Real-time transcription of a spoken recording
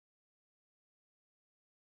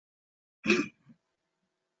Uh,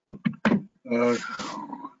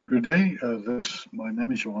 Good day. My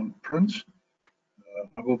name is Johan Prins.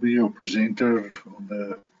 I will be your presenter on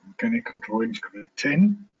the mechanical drawings grade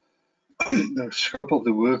 10. The scope of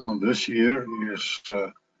the work on this year is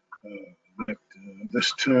that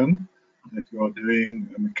this term that you are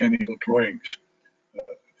doing mechanical drawings.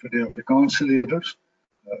 Vir die Afrikaanse leerders,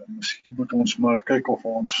 miskien moet ons maar kyk of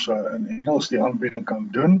ons in Engels die aanbieding kan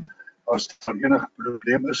doen. As daar enige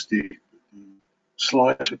probleem is, die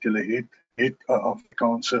slides wat julle het 'n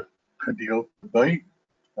Afrikaanse gedeelte by.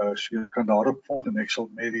 So jy kan daarop volg en ek sal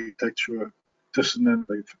met die tyd so tussenin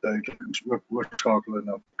by verduidelikings ook oorskakel in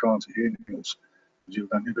Afrikaans en Engels. As jy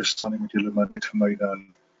dan nie bestaan nie, moet julle maar net vir my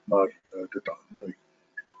dan maar dit aanbei.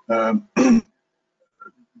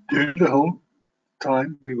 During the whole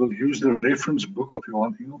time, we will use the reference book of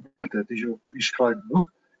Johan Engelbrecht. That is your prescribed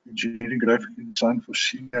book, Engineering Graphic Design for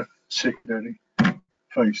Senior Secondary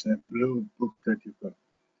Phase, that blue book that you've got.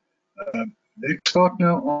 Let's start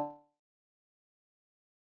now on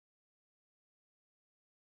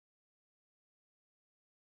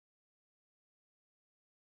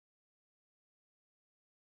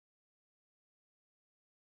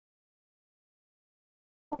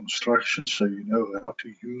construction, so you know how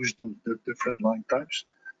to use the different line types.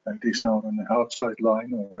 It is now an outside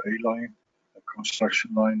line or A line, a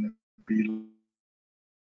construction line, a B line.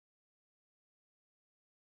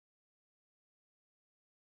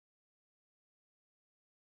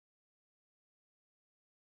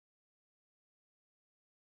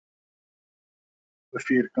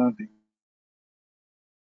 Vierkant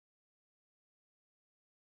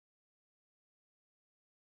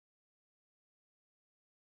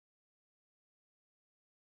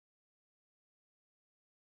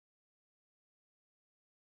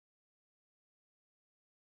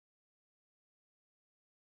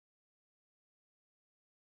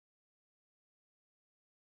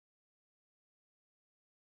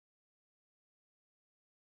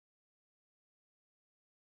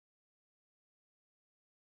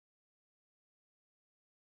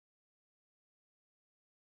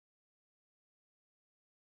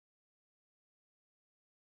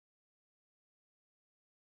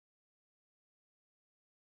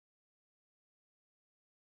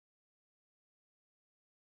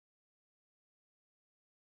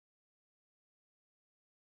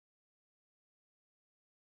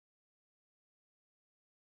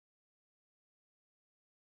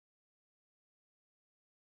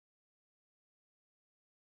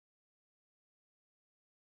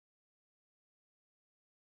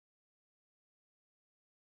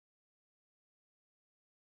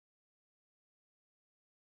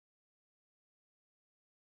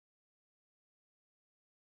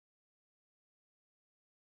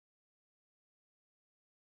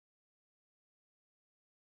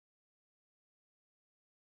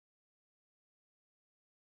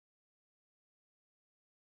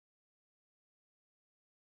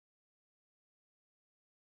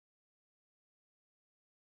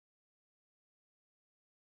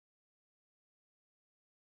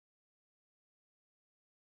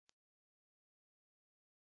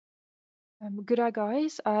Good day,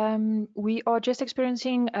 guys. We are just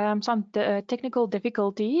experiencing some technical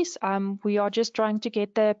difficulties. We are just trying to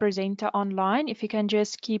get the presenter online. If you can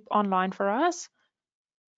just keep online for us.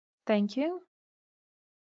 Thank you.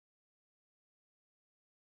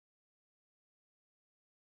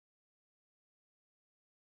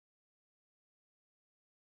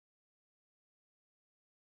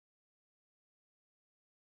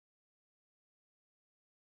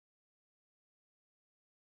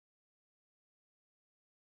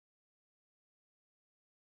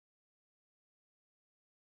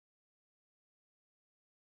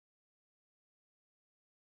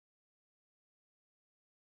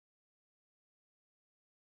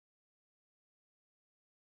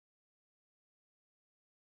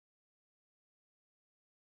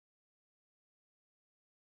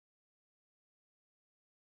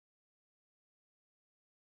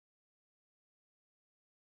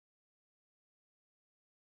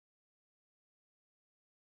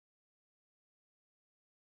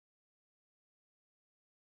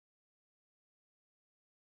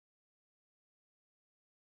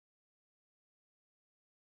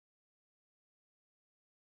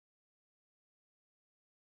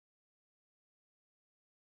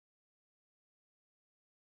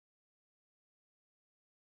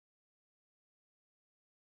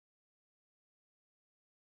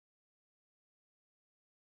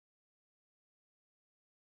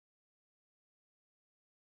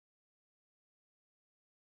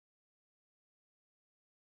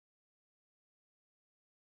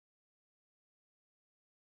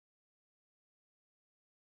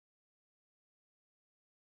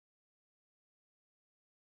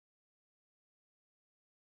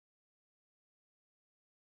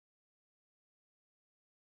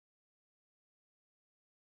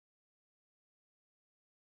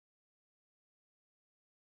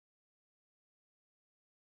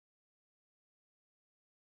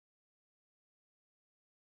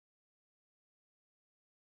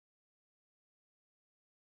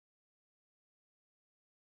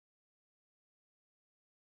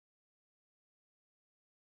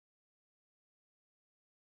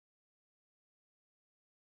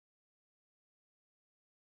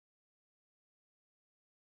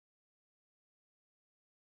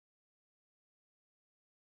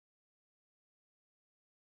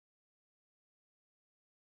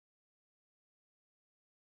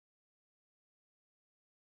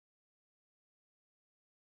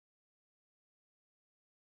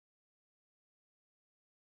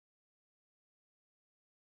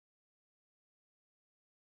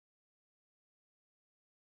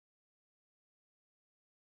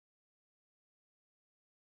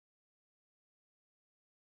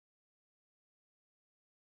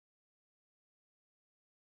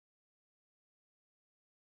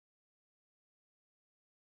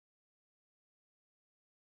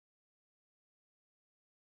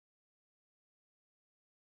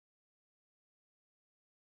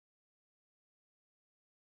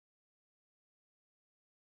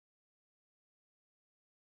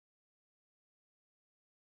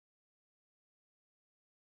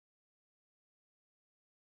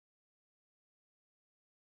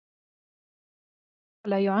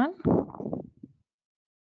 Hallo Johan.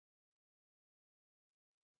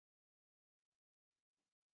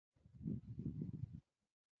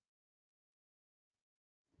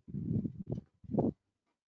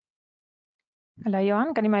 Hallo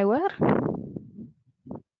Johan, kan jy my hoor?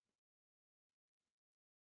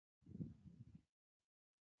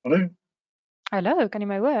 Hallo, Hallo, kan jy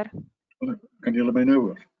my hoor? hallo, kan julle my nou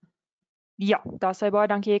hoor? Ja, daar sê baie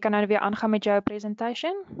dankie. Jy kan nou weer aangaan met jou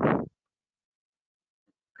presentation.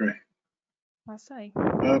 Okay. Wat sê?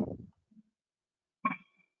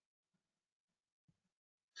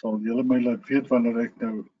 Sal julle my laat weet wanneer ek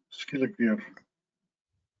nou skielik weer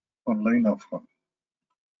van lyn afgaan?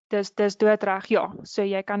 Dis doodreg, ja. So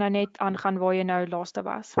jy kan nou net aangaan waar jy nou laaste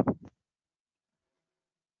was.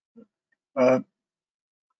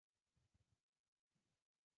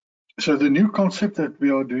 So the new concept that we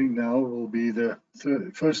are doing now will be the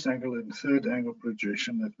first angle and third angle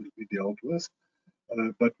projection that will be dealt with,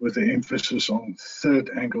 but with the emphasis on third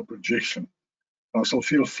angle projection. Daar sal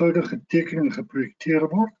veelvoudige tekening geprojekteer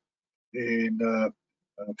word en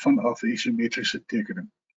vanaf die isometriese tekening.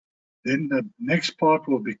 Then the next part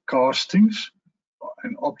will be castings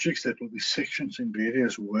and objects that will be sections in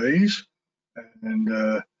various ways, and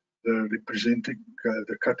the representing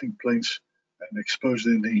the cutting planes and exposed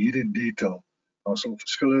in hidden detail. Daar sal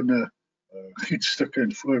verskillende gietstukke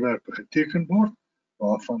en voorwerpe geteken word,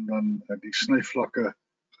 waarvan dan die snyvlakke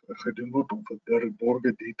gedoen word om vir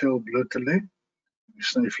borge detail bloot te lê, die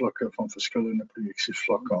snyvlakke van verskillende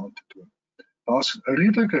projeksievlakke aan te toon. Daar's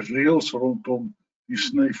redelike reëls rondom die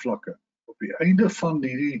snyvlakke. Op die einde van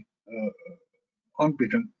hierdie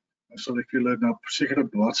aanbieding sal ek julle na sekere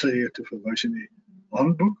bladsye te verwys in die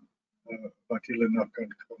handboek wat julle nou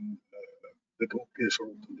kan dit oplees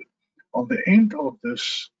rondom dit. On the end of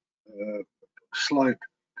this slide,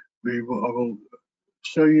 I will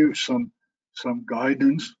show you some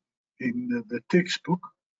guidance in the textbook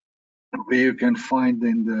where you can find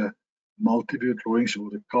in the multi-view drawings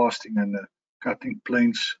or the casting and the cutting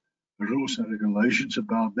planes, rules and regulations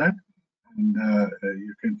about that, and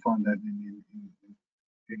you can find that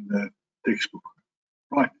in the textbook.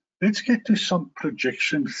 Right, let's get to some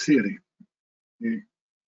projection theory. Die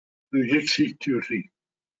projeksieteorie.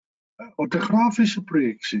 Ortografiese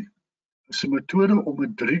projeksie is 'n metode om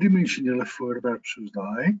 'n driedimensionele voorwerp soos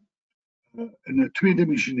daai in 'n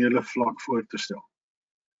tweedimensionele vlak voor te stel.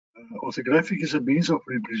 Orthographic is a means of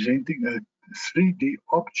representing a 3D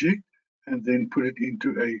object and then put it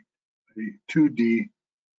into a 2D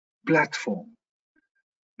platform.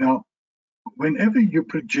 Now, whenever you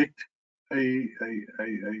project a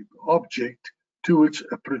object towards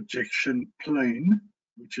a projection plane,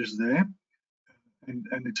 which is there,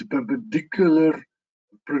 and it's a perpendicular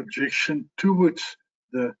projection towards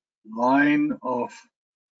the line of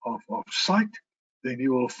sight, then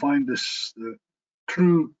you will find the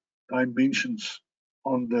true dimensions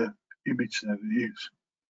on the image that it is.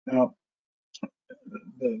 Now,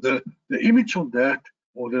 the image on that,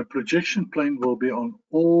 or the projection plane, will be on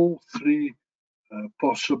all three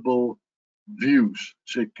possible views.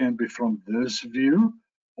 So it can be from this view,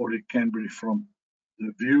 or it can be from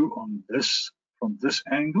the view on this, from this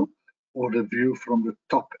angle, or the view from the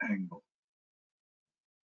top angle.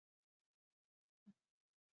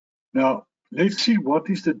 Now, let's see what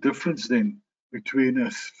is the difference then between a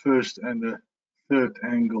first and a third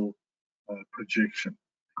angle projection.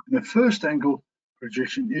 In the first angle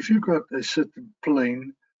projection, if you've got a certain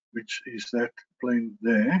plane, which is that plane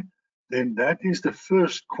there, then that is the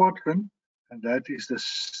first quadrant, and that is the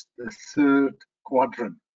third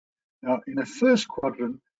quadrant. Now, in the first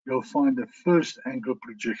quadrant, you'll find the first angle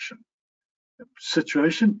projection. The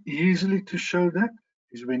situation easily to show that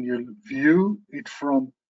is when you view it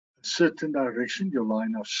from a certain direction, your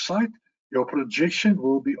line of sight, your projection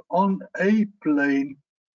will be on a plane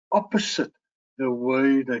opposite the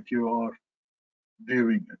way that you are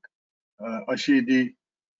viewing it. As jy die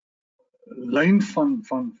lyn van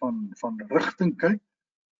rigting kyk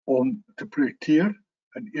om te projekteer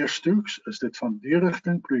in eerstehoeks, is dit van die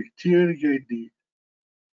rigting projekteer jy die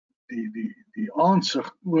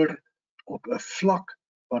aansig oor op 'n vlak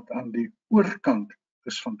wat aan die oorkant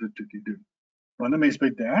is van dit wat jy doen. Wanneer mens by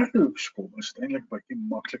derde hoeks kom, is dit eintlik baie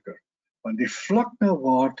makliker, want die vlak na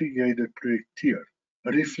waartoe jy dit projekteer,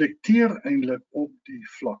 reflekteer eintlik op die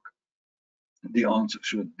vlak die aansig.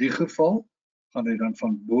 So in die geval gaan hy dan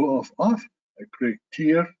van bo af, hy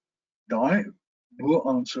projekteer daai bo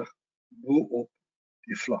aansig bo op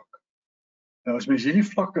die vlak. Nou as mens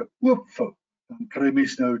hierdie vlakke oopvou, dan kry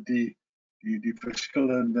mens nou die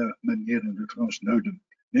verskillende maniere, en dit gaan ons nou doen.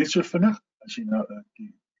 Net so vinnig, as jy na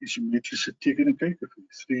die isometriese tekening kyk, of die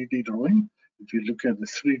 3D drawing, if you look at the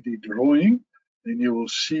 3D drawing, then you will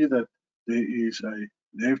see that there is a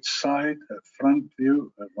left side, a front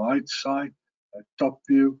view, a right side, a top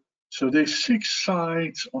view. So there's 6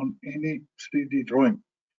 sides on any 3D drawing,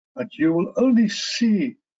 but you will only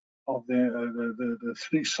see of the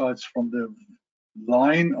 3 sides from the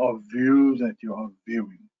line of view that you are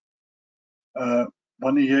viewing.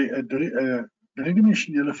 Wanneer jy 'n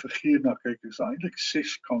driedimensionele figuur na kyk, is eintlik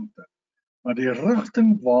 6 kante. Maar die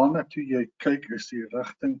rigting waarna toe jy kyk is die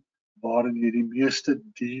rigting waarin jy die meeste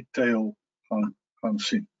detail gaan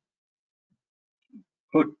sien.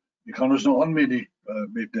 Goed, ek gaan ons nou aan met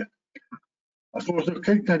dit. As ons nou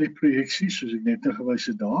kyk na die projeksie, soos ek net gewys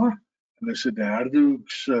het daar, en dis 'n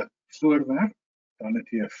derdehoekse voorwerp, dan het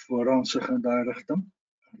jy 'n vooraansig in daai rigting,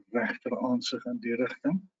 'n regteraansig in die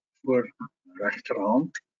rigting, voor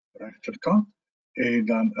regterhand, regterkant, en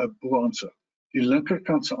dan 'n boaansig. Die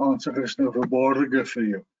linkerkant se aansig is nou verborge vir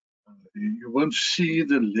jou. You won't see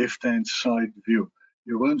the left-hand side view.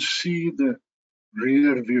 You won't see the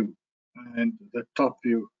rear view and the top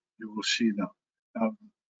view you will see now. Now,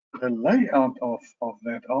 the layout of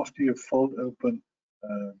that after you fold open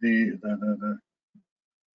the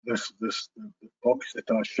box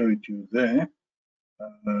that I showed you there,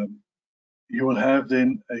 you will have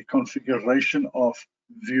then a configuration of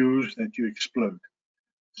views that you explode.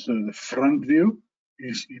 So the front view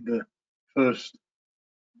is in the first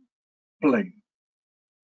plane.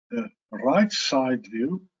 The right side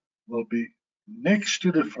view will be next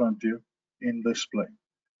to the front view in this plane.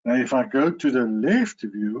 Now, if I go to the left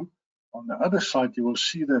view, on the other side, you will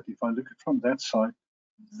see that if I look at from that side,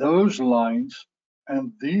 those lines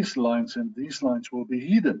and these lines will be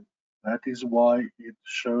hidden. That is why it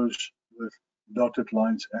shows with dotted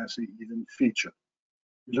lines as a hidden feature.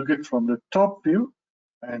 You look at from the top view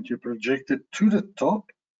and you project it to the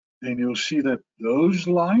top, then you'll see that those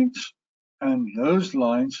lines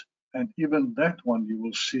and even that one you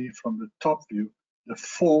will see from the top view the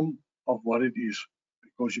form of what it is,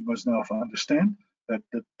 because you must now understand that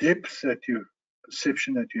the depth that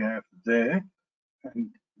perception that you have there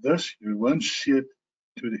and this, you won't see it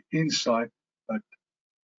to the inside, but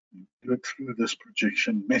you do it through this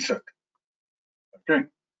projection method. Okay.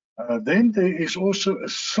 Then there is also a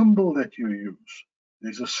symbol that you use.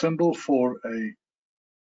 There's a symbol for a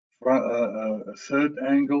third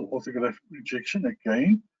angle orthographic projection.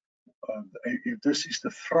 Again, if this is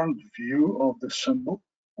the front view of the symbol,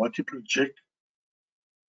 what you project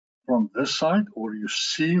from this side or you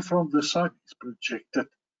see from this side is projected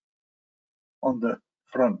on the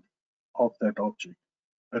front of that object.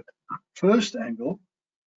 But first angle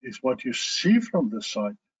is what you see from this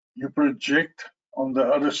side, you project on the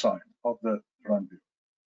other side of the front view.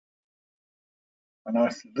 And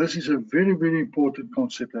this is a very, very important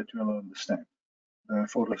concept that you will understand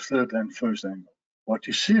for the third and first angle. What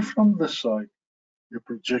you see from this side, you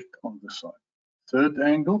project on the side. Third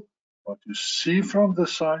angle, what you see from the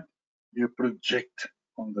side, you project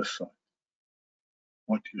on the side.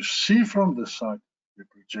 What you see from the side, you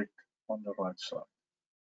project on the right side.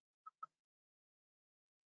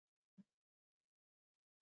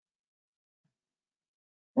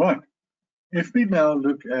 Right. If we now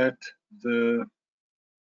look at the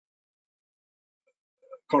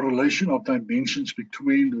correlation of dimensions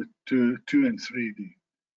between the 2 and 3D.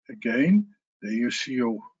 Again, there you see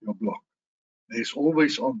your block. There's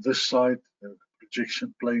always on this side, the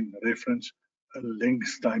projection plane reference, a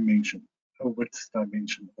length dimension, a width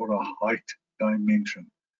dimension, or a height dimension.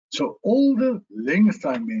 So all the length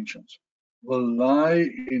dimensions will lie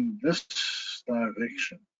in this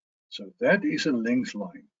direction. So that is a length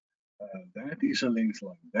line. That is a length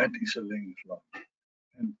line. That is a length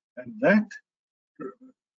line. And that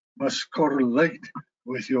must correlate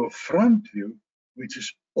with your front view, which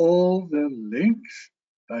is all the length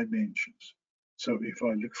dimensions. So if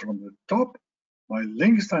I look from the top, my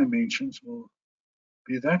length dimensions will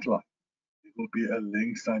be that line. It will be a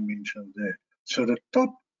length dimension there. So the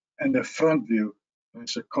top and the front view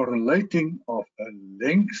is a correlating of a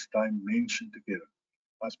length dimension together.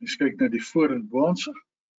 As we kyk na die voor- en boaansig,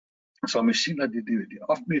 sal mens sien dat die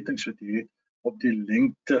afmetings wat jy het op die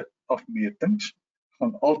lengte afmetings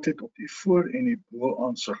gaan altyd op die voor- en die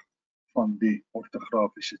boaansig van die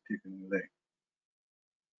ortografiese tekening lê.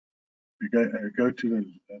 We go to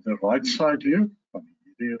the right side view van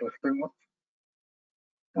hierdie rigting af.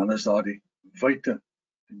 Dan is daar die wyte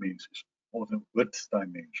dimensions or the width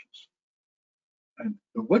dimensions. And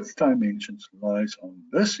the width dimensions lies on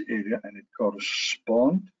this area and it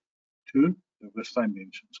corresponds to the width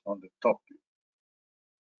dimensions on the top view.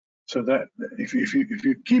 So that if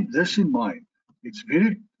you keep this in mind, it's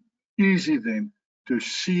very easy then to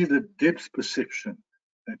see the depth perception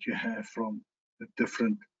that you have from the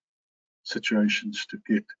different situations to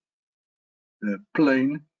get the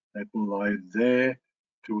plane that will lie there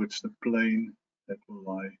towards the plane that will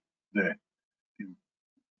lie there. Die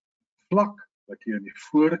vlak wat jy aan die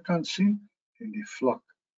voorkant sien en die vlak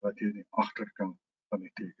wat jy aan die agterkant van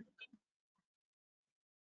die tekening sien.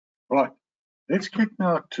 Right, let's get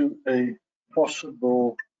now to a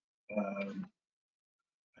possible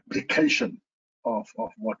application of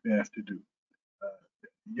what we have to do.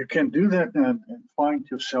 You can do that now and find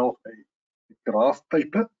yourself a graph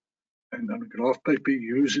paper, and on a graph paper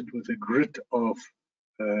use it with a grid of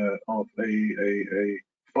a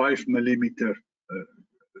 5 millimeter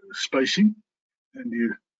spacing, and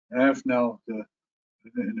you have now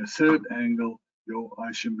in a third angle your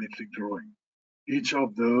isometric drawing. Each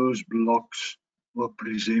of those blocks will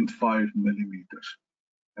present 5 millimeters,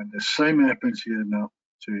 and the same happens here now.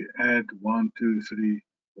 So you add 1, 2, 3,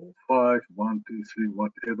 4, 5, 1, 2, 3,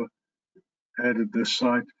 whatever. Added this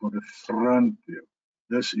side for the front view.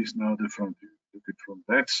 This is now the front view. Look at from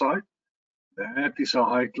that side. That is a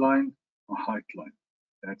height line, a height line.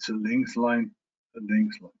 That's a length line, a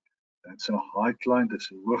length line. That's a height line,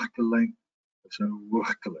 that's a hoogtelyn, that's a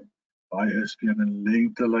hoogtelyn. Daai is weer 'n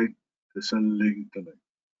lengtelyn, dis 'n lengtelyn.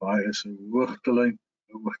 Daai is 'n hoogtelyn,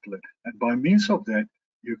 'n hoogtelyn. And by means of that,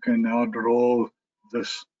 you can now draw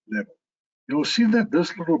this level. You'll see that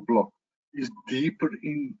this little block is deeper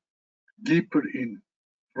in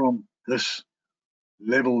from this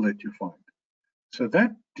level that you find. So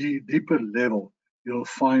that deeper level you'll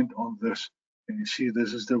find on this. And you see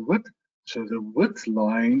this is the width. So the width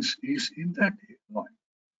lines is in that line.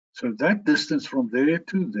 So that distance from there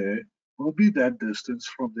to there will be that distance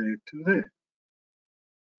from there to there.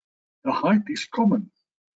 The height is common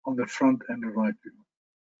on the front and the right view.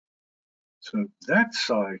 So that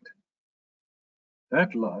side,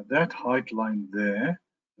 that height line there,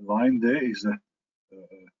 the line there is a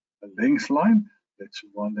length line. That's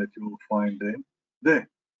one that you will find there.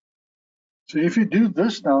 So if you do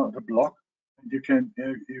this now, the block, you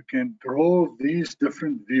can draw these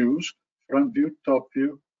different views: front view, top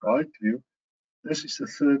view, right view. This is the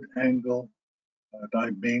third angle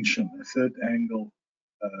dimension, the third angle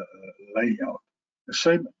layout. The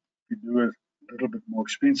same, if you do a little bit more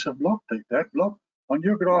expensive block, take that block on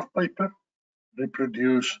your graph paper,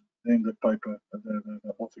 reproduce then the paper,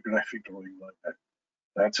 the orthographic drawing like that.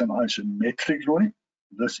 That's an isometric drawing.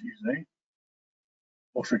 This is a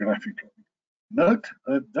orthographic drawing. Note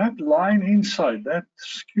that that line inside, that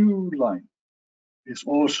skew line, is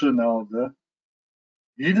also now the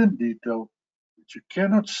hidden detail which you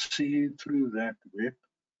cannot see through that web,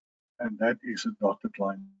 and that is a dotted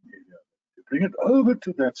line area. You bring it over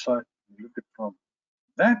to that side, you look at from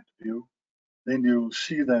that view, then you'll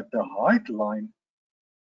see that the height line,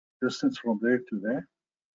 distance from there to there,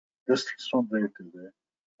 distance from there to there,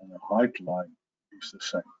 and the height line is the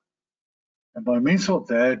same. And by means of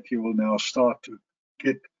that, you will now start to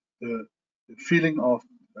get the feeling of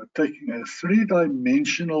taking a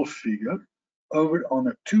three-dimensional figure over on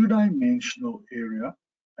a two-dimensional area,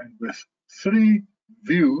 and with 3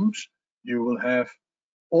 views, you will have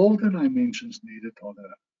all the dimensions needed on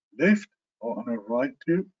a left or on a right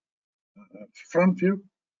view, front view,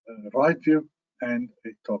 right view, and a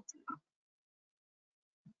top view.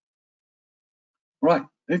 Right,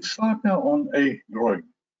 let's start now on a drawing.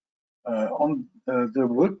 On the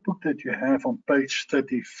workbook that you have on page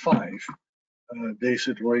 35, there's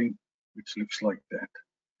a drawing which looks like that.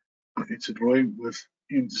 It's a drawing with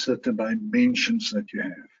certain dimensions that you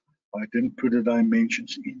have. I didn't put the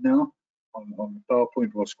dimensions in now. On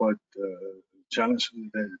PowerPoint was quite challenging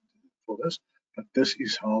for this, but this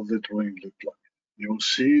is how the drawing looked like. You'll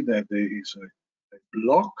see that there is a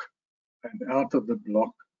block, and out of the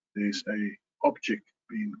block there's a object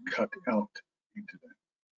being cut out into that.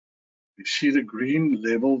 You see the green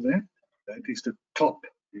level there? That is the top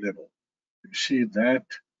level. You see that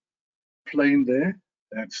plane there?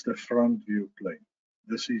 That's the front view plane.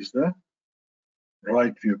 This is the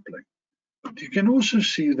right view plane. But you can also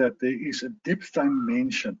see that there is a depth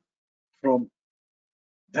dimension from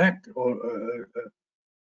that, or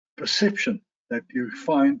perception that you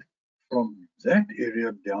find from that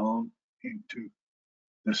area down into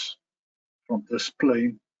this, from this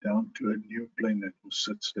plane down to a new plane that will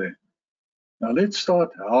sit there. Now let's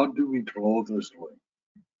start. How do we draw this drawing?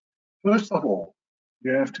 First of all,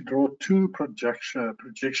 you have to draw 2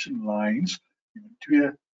 projection lines,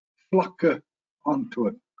 2 vlakke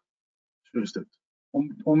aantoon. Soos dit.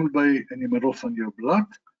 Om by in die middel van jou blad.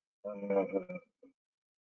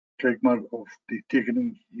 Kyk maar of die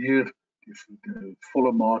tekening hier die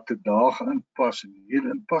volle mate daar inpas en hier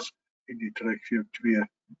inpas en jy trek vir jou 2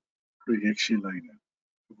 projeksielyne.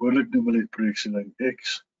 Gewoonlik noem hulle dit projeksielyn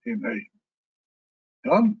X en Y.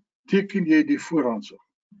 Dan teken jy die voorhandsig.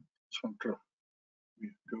 Ons gaan terug.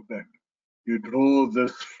 Go back. You draw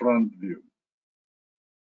this front view.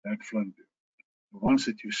 That front view. The ones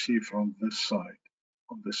that you see from this side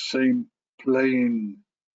on the same plane,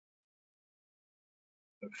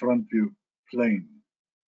 the front view plane.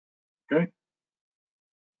 Okay?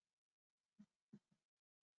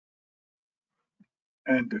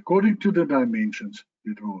 And according to the dimensions,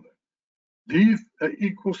 you draw that. Leave an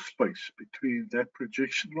equal space between that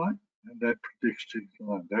projection line and that projection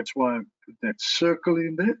line. That's why I put that circle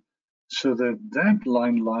in there, so that that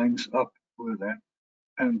line lines up with that,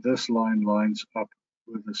 and this line lines up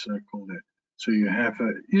with the circle there. So you have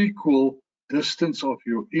an equal distance of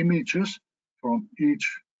your images from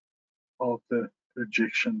each of the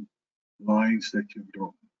projection lines that you've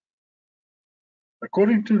drawn.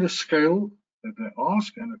 According to the scale that they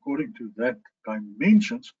ask, and according to that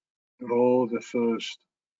dimensions, draw the first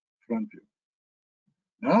front view.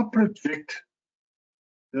 Now project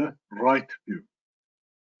the right view.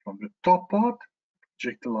 From the top part,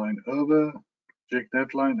 project the line over, project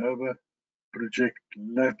that line over, project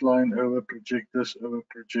that line over, project this over,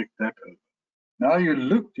 project that over. Now you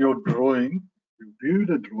look your drawing, you view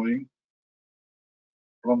the drawing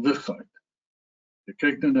from this side. Jy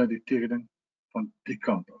kyk nou na die tekening van die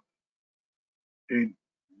kant af. En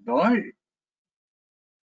daai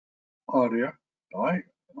area, daai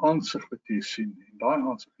aansig wat jy sien, en daai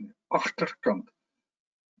aansig aan die agterkant,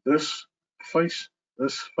 this face,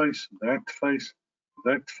 that face,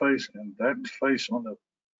 and that face on the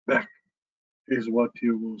back is what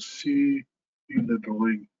you will see in the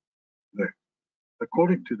drawing there,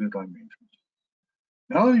 according to the dimensions.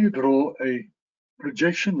 Now you draw a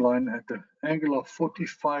projection line at the angle of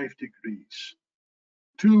 45 degrees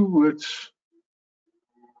towards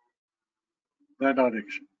that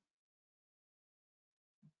direction.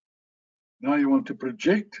 Now you want to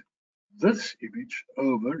project this image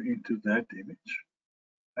over into that image,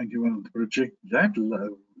 and you want to project that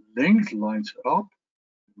length lines up.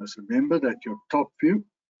 You must remember that your top view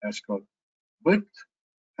has got width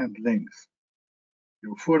and length.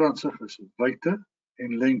 Your voorhandsig is wyte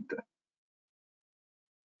en lengte.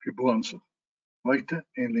 Your bohandsig, wyte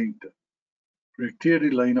en lengte. Projekteer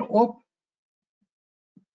die lyne op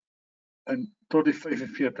en tot die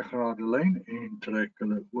 45 grade lyn en trek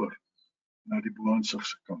hulle oor na die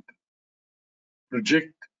bohandzigse kant.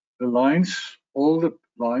 Project the lines, all the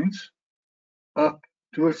lines, up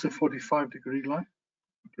towards the 45 degree line.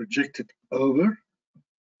 Project it over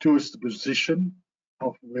towards the position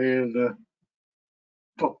of where the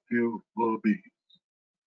top view will be.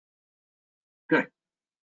 Okay.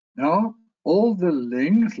 Now all the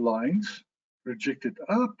length lines projected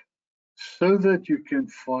up so that you can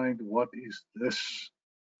find what is this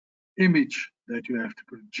image that you have to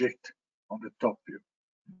project on the top view.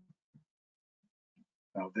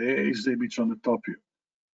 Now there is the image on the top view.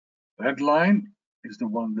 That line is the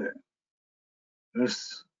one there.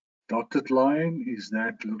 This dotted line is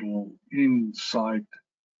that little inside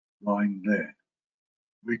line there,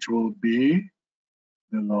 which will be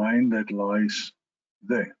the line that lies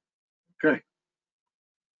there. Okay.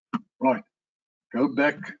 Right. Go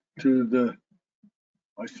back to the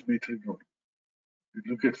isometric drawing. You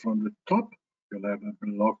look at from the top, you'll have a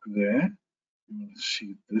block there. You will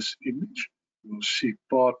see this image. You will see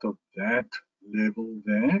part of that level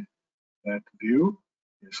there, that view.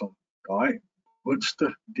 Jy sal daai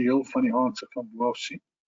hoogste deel van die aansig van bo af sien.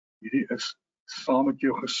 Hierdie is saam met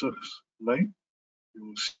jou gesigslyn. You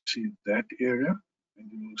will see that area,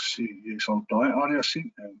 and you will see, jy sal daai area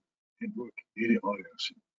sien en ook hierdie area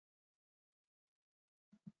sien.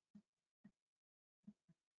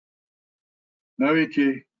 Nou het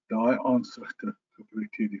jy daai aansigte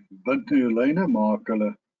geprojekteer. Die verbind nou jou lyne, maak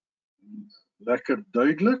hulle lekker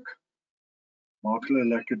duidelik. Maak hulle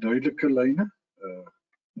lekker duidelike lyne.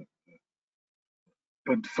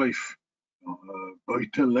 Punt 5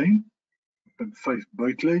 buitelyn, punt 5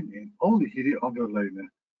 buitelyn, en al hierdie ander lyne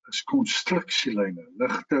is konstruksielyne,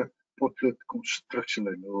 ligte potlood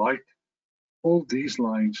konstruksielyne, light. All these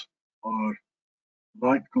lines are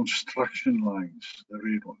light construction lines, the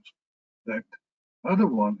red ones. That other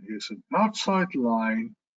one is an outside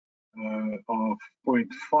line of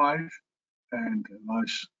 0.5 and a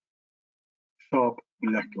nice sharp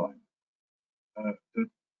black line. The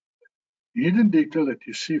hidden detail that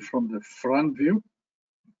you see from the front view,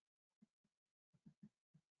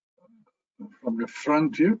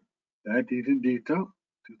 that hidden detail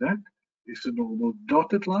to that is a normal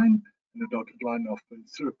dotted line, and a dotted line of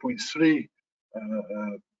 0.3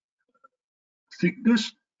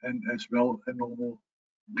 thickness, and as well a normal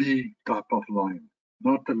B type of line,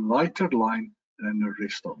 not a lighter line than the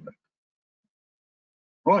rest of it.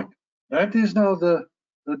 Right, that is now the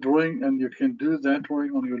drawing, and you can do that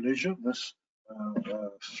drawing on your leisure. This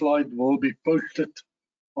slide will be posted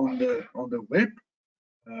on the web,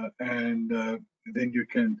 and then you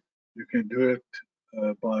can do it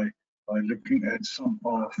by looking at some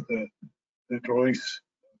of the drawings,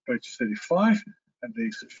 page 35, and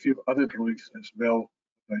there's a few other drawings as well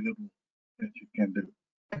available that you can do.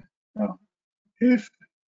 Now, if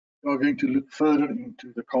you are going to look further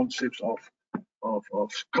into the concepts of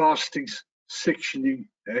castings, sectioning,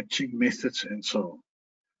 hatching methods, and so on.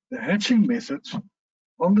 The hatching methods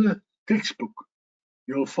on the textbook,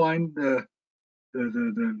 you'll find the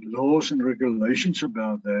laws and regulations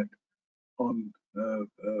about that on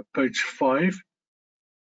page 5,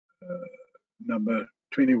 number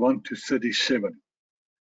 21 to 37.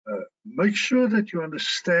 Make sure that you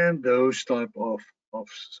understand those type of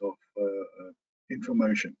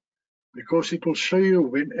information, because it will show you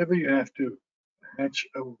whenever you have to hatch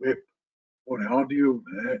a web, or how do you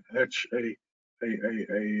hatch a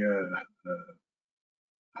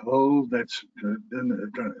hole that's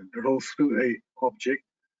drilled through a object.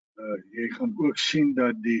 Jy gaan ook sien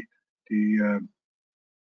dat die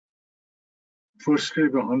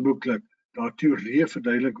voorgeskrewe handboeklik daartoe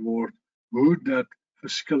verduidelik word hoe dat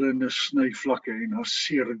verskillende snyvlakke en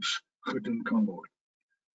arserings gedoen kan word.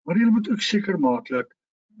 Maar jy moet ook seker maak dat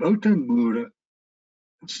boute en moere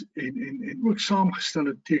en ook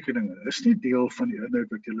saamgestelde tekeninge is nie deel van die inhoud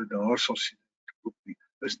wat jy daar sal sien nie.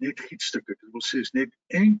 Is net gietstukke. Dit wil sê is net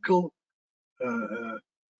enkel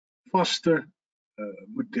vaste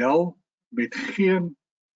model met geen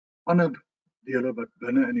ander dele wat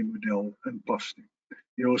binne in die model inpas nie.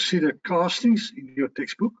 You will see the castings in your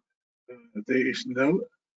textbook. There is no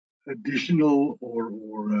additional or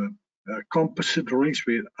composite drawings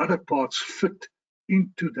where other parts fit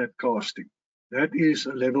into that casting. That is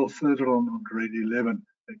a level further on grade 11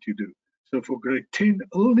 that you do. So for grade 10,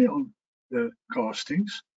 only on the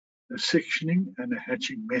castings, the sectioning, and the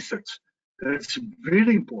hatching methods. That's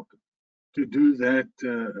very important to do that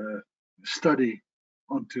study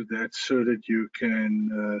onto that, so that you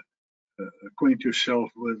can acquaint yourself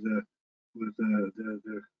with the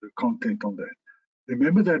content on that.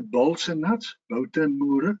 Remember that bolts and nuts, boute and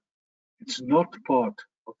moere, it's not part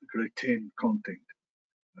of the grade 10 content.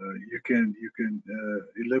 You can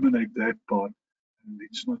eliminate that part, and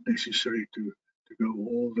it's not necessary to go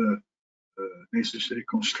all the necessary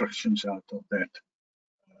constructions out of that.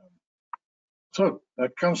 So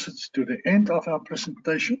that comes to the end of our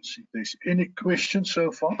presentations. If there's any questions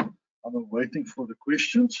so far, I'm waiting for the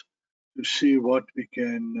questions to see what we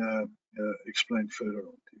can explain further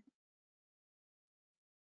on to you.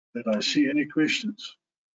 Did I see any questions?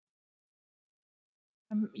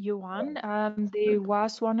 Johan, there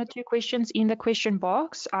was one or two questions in the question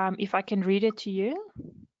box. If I can read it to you.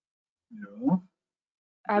 Yeah.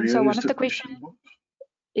 So one of the questions,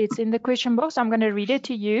 it's in the question box. I'm going to read it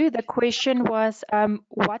to you. The question was,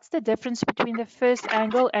 what's the difference between the first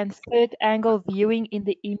angle and third angle viewing in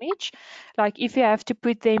the image? Like if you have to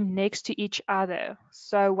put them next to each other.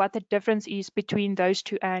 So what the difference is between those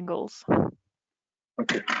two angles.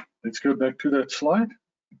 Okay, let's go back to that slide.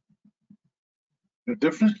 The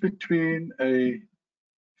difference between a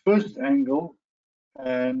first angle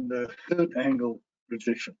and the third angle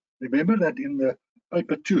projection. Remember that in the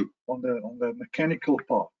paper 2, on the mechanical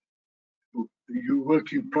part, you're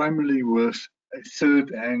working primarily with a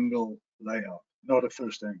third angle layout, not a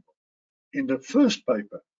first angle. In the first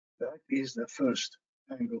paper, that is the first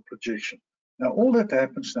angle projection. Now all that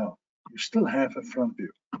happens now, you still have a front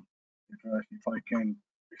view. If I can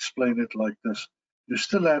explain it like this, you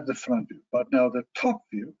still have the front view, but now the top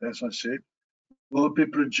view, as I said, will be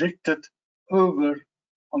projected over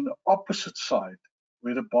on the opposite side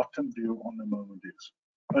where the bottom view on the moment is.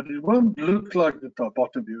 But it won't look like the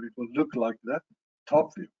bottom view, it will look like the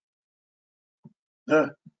top view.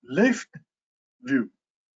 The left view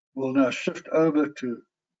will now shift over to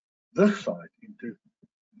this side, into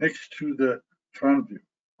next to the front view.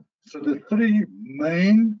 So the three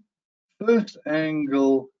main first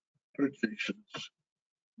angle projections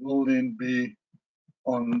will then be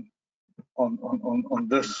on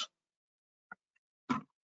this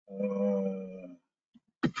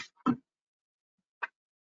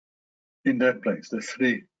in that place, the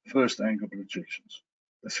three first angle projections,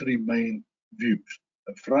 the three main views,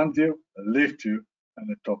 a front view, a left view, and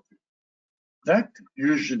a top view. That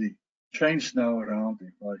usually changes now around.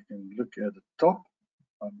 If I can look at the top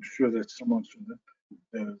I'm sure that someone's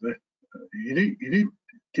hierdie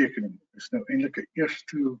tekening is nou eintlik 'n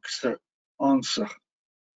eerste hoekse aansig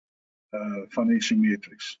van die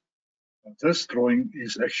symmetries. This drawing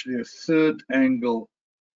is actually a third angle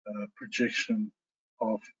projection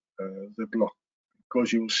of the block,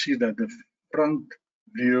 because you will see that the front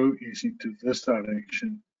view is into this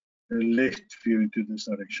direction, the left view into this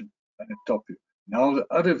direction, and the top view. Now the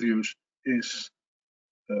other views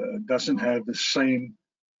doesn't have the same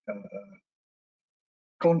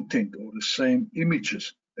content or the same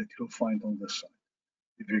images that you'll find on this side.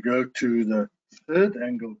 If you go to the third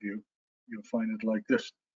angle view, you'll find it like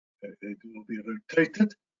this. It will be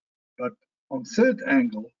rotated, but on third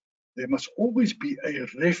angle, there must always be a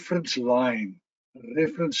reference line, a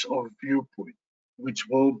reference of viewpoint, which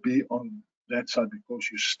will be on that side, because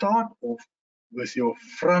you start off with your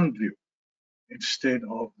front view instead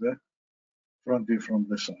of the front view from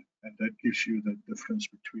this side. And that gives you the difference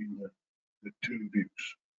between the two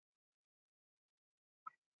views.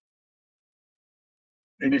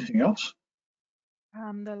 Anything else?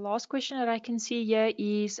 The last question that I can see here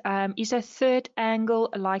is a third angle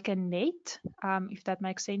like a net, if that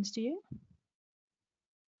makes sense to you?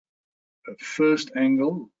 A first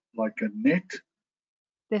angle like a net?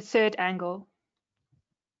 The third angle.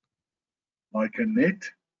 Like a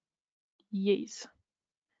net? Yes.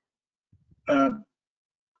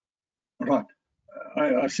 Right.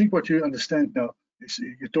 I think what you understand now is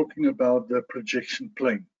you're talking about the projection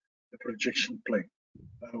plane. The projection plane.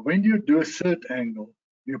 When you do a third angle,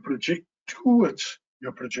 you project towards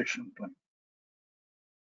your projection plane.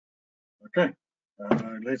 Okay.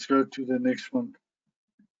 Let's go to the next one.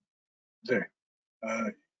 There.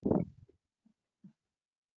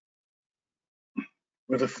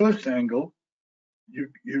 With the first angle,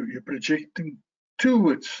 you're projecting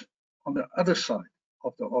towards on the other side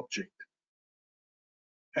of the object.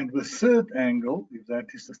 And with third angle, if that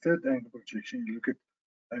is the third angle projection, you look at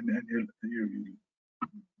and you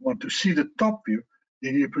want to see the top view,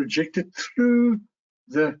 then you project it through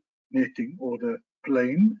the netting or the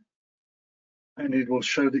plane, and it will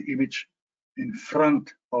show the image in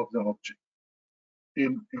front of the object.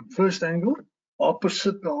 In first angle,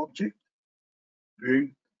 opposite the object,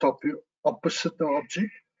 viewing top view opposite the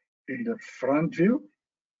object. In the front view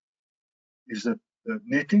is the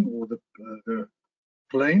netting or the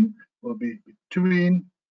plane will be between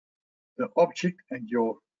the object and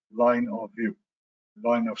your line of view,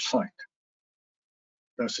 line of sight.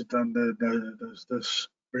 Does this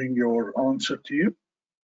bring your answer to you?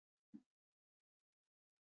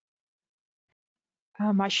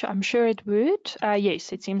 I'm sure it would.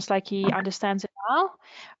 Yes, it seems like he understands it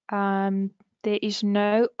now. There is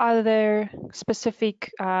no other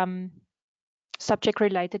specific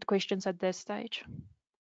subject-related questions at this stage.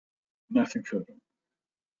 Nothing further.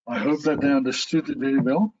 I hope that they understood it very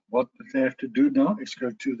well. What they have to do now is go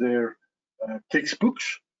to their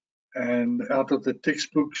textbooks, and out of the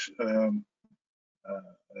textbooks,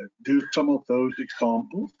 do some of those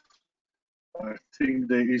examples. I think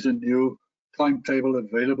there is a new timetable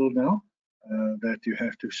available now that you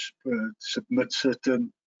have to submit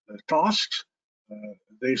certain tasks.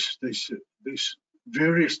 There's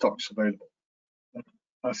various tasks available.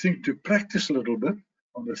 I think to practice a little bit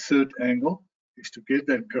on the third angle is to get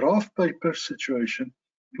that graph paper situation,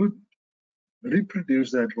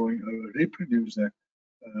 reproduce that drawing, reproduce that.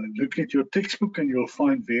 Look at your textbook and you'll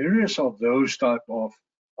find various of those type of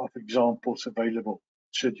examples available,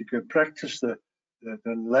 so that you can practice the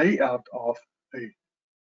layout of a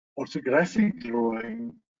orthographic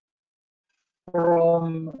drawing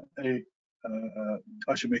from a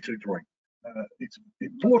isometric drawing. It's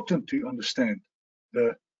important to understand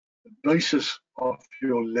the basis of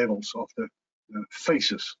your levels of the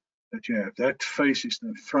faces that you have. That face is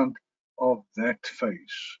in front of that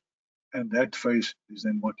face, and that face is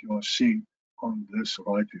then what you are seeing on this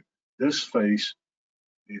right view. This face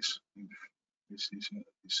is in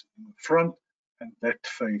the front, and that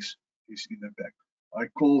face is in the back. I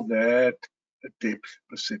call that a depth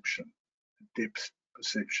perception. A depth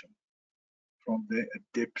perception. From there, a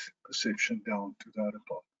depth perception down to the other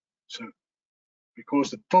part. So,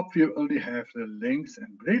 because the top view only have the length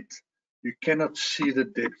and breadth, you cannot see the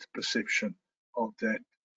depth perception of that,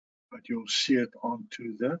 but you'll see it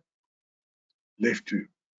onto the left view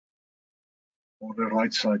or the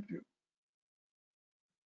right side view.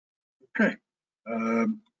 Okay.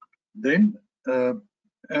 Then,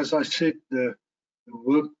 as I said, the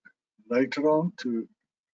work later on to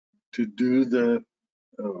do the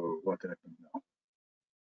what happened now?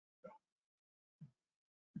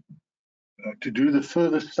 To do the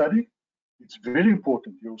further study, it's very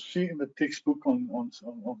important. You'll see in the textbook on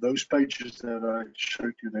those pages that I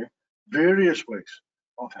showed you there, various ways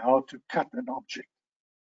of how to cut an object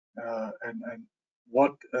and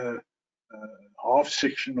what half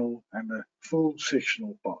sectional and a full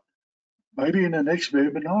sectional part. Maybe in the next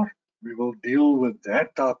webinar, we will deal with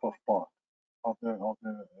that type of part of the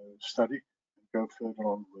study and go further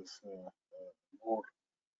on with more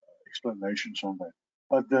explanations on that.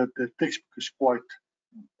 But the textbook is quite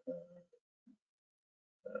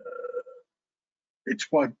it's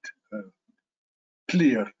quite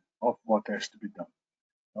clear of what has to be done.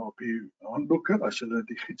 Nou op die handboeke, as jy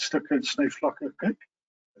die gietstukke en snyvlakke kyk,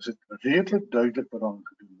 is dit redelik duidelik wat daar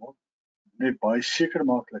gedoen word. Net baie seker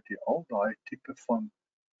maak dat jy al daai tipe van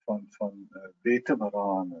wette wat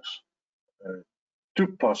daaraan is,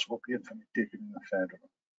 toepas op een van die tekeninge verder.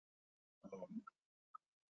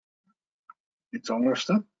 Iets anders?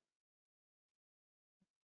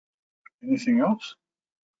 Anything else?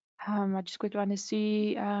 I just quickly want to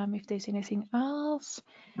see if there's anything else.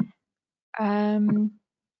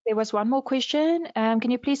 There was one more question.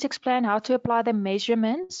 Can you please explain how to apply the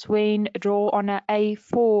measurements when draw on an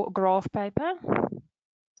A4 graph paper?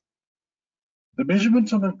 The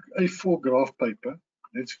measurements on an A4 graph paper,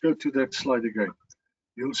 let's go to that slide again.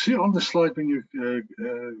 You'll see on the slide when you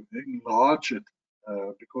enlarge it,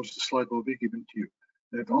 because the slide will be given to you,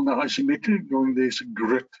 that on the isometric drawing there's a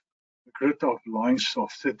grid of lines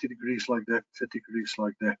of 30 degrees like that, 30 degrees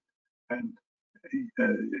like that. And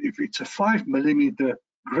if it's a 5 millimeter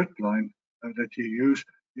grid line that you use,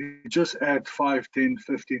 you just add 5, 10,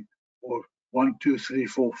 15, or 1, 2, 3,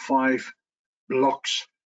 4, 5 blocks,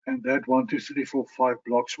 and that 1, 2, 3, 4, 5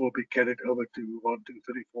 blocks will be carried over to 1, 2,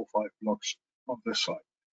 3, 4, 5 blocks on this side.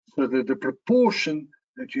 So that the proportion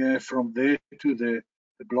that you have from there to there,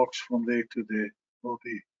 the blocks from there to there will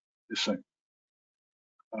be the same.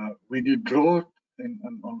 When you draw it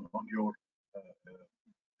on your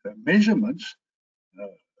measurements,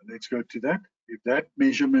 let's go to that. If that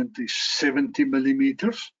measurement is 70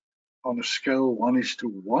 millimeters on a scale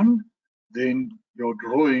 1:1, then your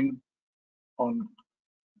drawing on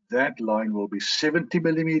that line will be 70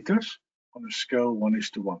 millimeters on a scale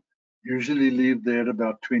 1:1. Usually leave there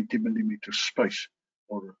about 20 millimeter space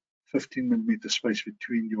or 15 millimeter space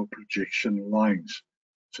between your projection lines.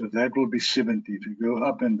 So that will be 70. If you go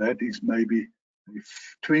up and that is maybe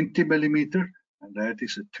 20 millimeter, and that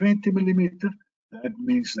is a 20 millimeter, that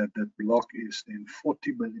means that that block is then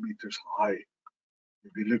 40 millimeters high.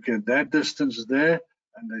 If you look at that distance there,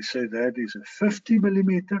 and they say that is a 50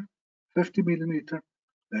 millimeter, that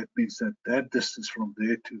means that that distance from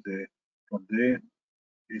there to there, from there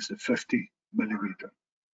is a 50 millimeter.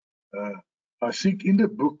 I think in the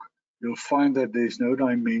book, you'll find that there's no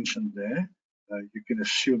dimension there. You can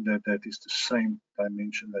assume that that is the same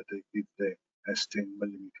dimension that they give there as 10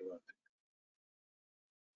 millimeter.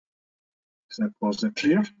 Was that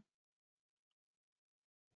clear?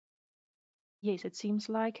 Yes, it seems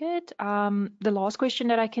like it. The last question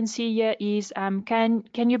that I can see here is, can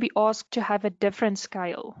you be asked to have a different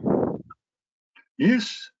scale?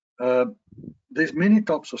 Yes, there's many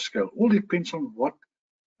types of scale. All depends on what,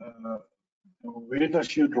 where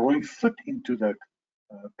does your drawing fit into that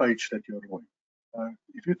page that you're drawing.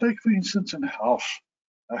 If you take, for instance, a house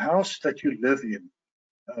that you live in,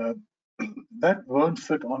 that won't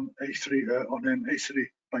fit on on an A3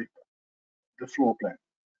 paper, the floor plan.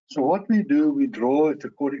 So what we do, we draw it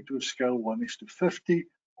according to a scale 1:50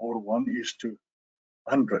 or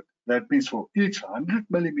 1:100. That means for each 100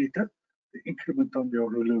 millimeter, the increment on your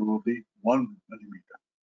ruler will be 1 millimeter.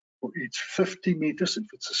 For each 50 meters,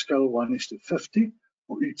 if it's a scale 1:50,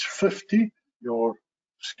 for each 50, your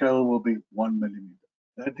scale will be 1 millimeter.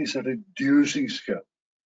 That is a reducing scale.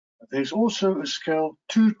 There's also a scale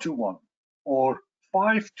 2:1 or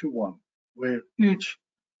 5:1, where each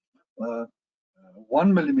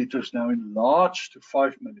 1 millimeter is now enlarged to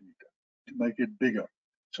 5 millimeter to make it bigger.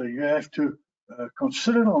 So you have to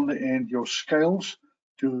consider on the end your scales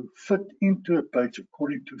to fit into a page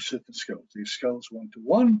according to certain scales. These scales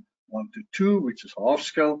 1:1, 1:2, which is half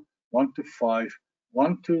scale, 1:5,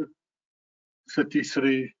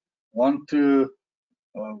 1:33,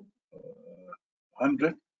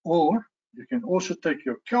 1:100, or you can also take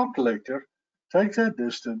your calculator, take that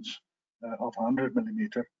distance of 100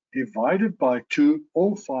 millimeter, divided by 2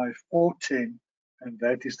 or 5 or 10, and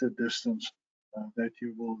that is the distance that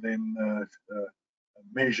you will then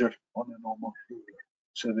measure on a normal ruler.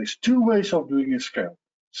 So there's two ways of doing a scale.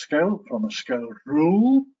 Scale from a scale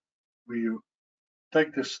rule, where you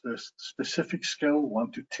take this specific scale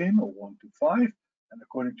 1:10 or 1:5, and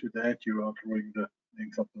according to that you are drawing the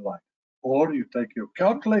length of the line. Or you take your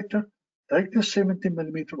calculator, take the 70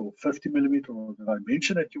 millimeter or 50 millimeter or the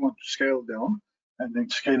dimension that you want to scale down, and then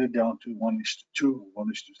scale it down to 1:2 or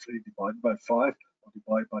 1:3 divided by 5 or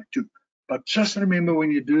divided by 2. But just remember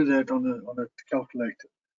when you do that on a calculator,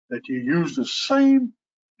 that you use the same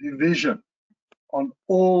division on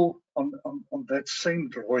that same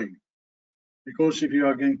drawing. Because if you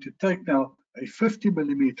are going to take now a 50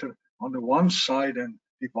 millimeter on the one side and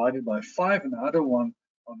divide it by 5, and the other one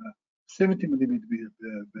on a 70 millimeter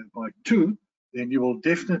by 2, then you will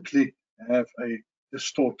definitely have a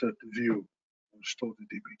distorted view, or distorted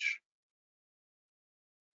image.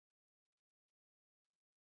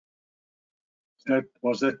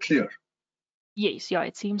 Was that clear? Yes, yeah,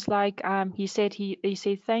 it seems like he said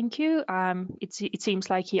thank you. It seems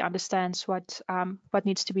like he understands what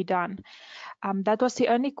needs to be done. That was the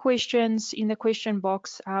only questions in the question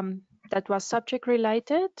box that was subject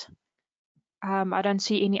related. I don't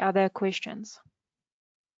see any other questions.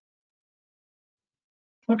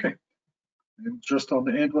 Okay. And just on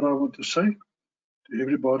the end, what I want to say to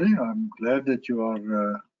everybody, I'm glad that you are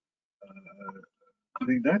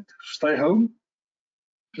doing that. Stay home,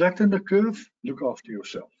 flatten the curve, look after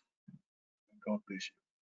yourself. God bless you.